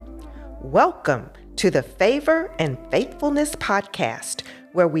Welcome to the Favor and Faithfulness Podcast,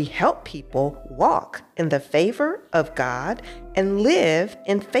 where we help people walk in the favor of God and live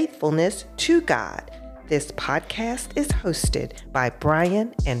in faithfulness to God. This podcast is hosted by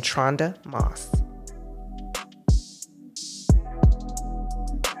Brian and Tronda Moss.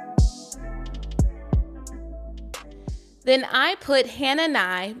 Then I put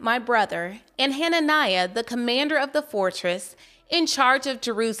Hanani, my brother, and Hananiah, the commander of the fortress, in charge of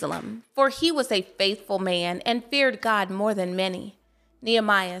Jerusalem, for he was a faithful man and feared God more than many.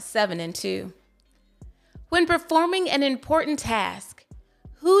 Nehemiah 7:2. When performing an important task,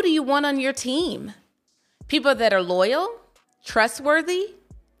 who do you want on your team? People that are loyal, trustworthy,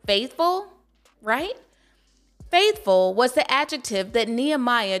 faithful, right? Faithful was the adjective that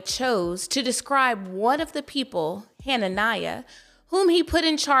Nehemiah chose to describe one of the people, Hananiah, whom he put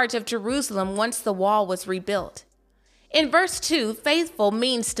in charge of Jerusalem once the wall was rebuilt. In verse 2, faithful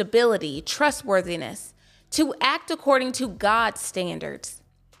means stability, trustworthiness, to act according to God's standards.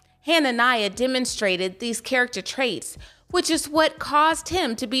 Hananiah demonstrated these character traits, which is what caused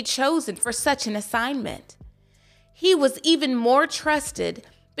him to be chosen for such an assignment. He was even more trusted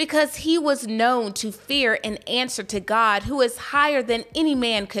because he was known to fear and answer to God, who is higher than any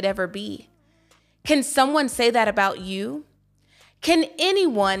man could ever be. Can someone say that about you? Can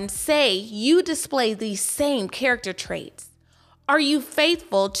anyone say you display these same character traits? Are you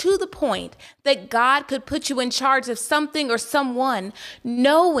faithful to the point that God could put you in charge of something or someone,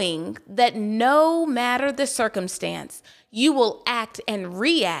 knowing that no matter the circumstance, you will act and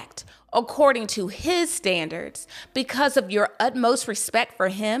react according to his standards because of your utmost respect for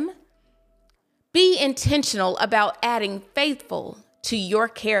him? Be intentional about adding faithful to your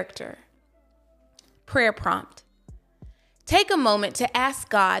character. Prayer prompt. Take a moment to ask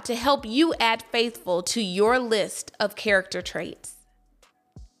God to help you add faithful to your list of character traits.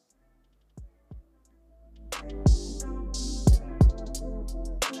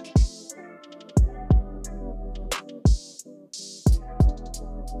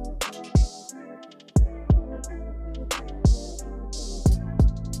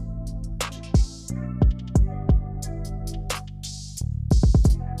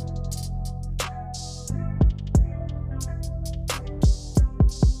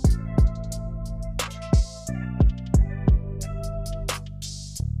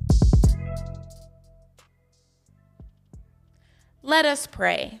 Let us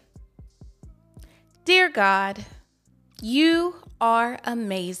pray. Dear God, you are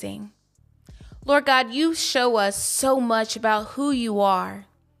amazing. Lord God, you show us so much about who you are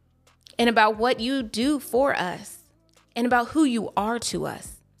and about what you do for us and about who you are to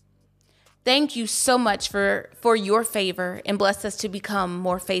us. Thank you so much for your favor, and bless us to become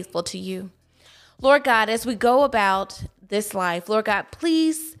more faithful to you. Lord God, as we go about this life, Lord God,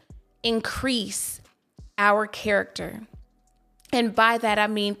 please increase our character. And by that, I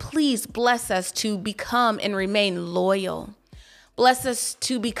mean, please bless us to become and remain loyal. Bless us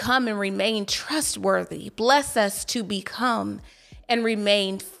to become and remain trustworthy. Bless us to become and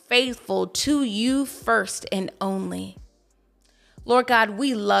remain faithful to you first and only. Lord God,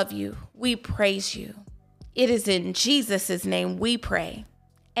 we love you. We praise you. It is in Jesus' name we pray.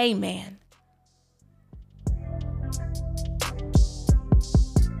 Amen.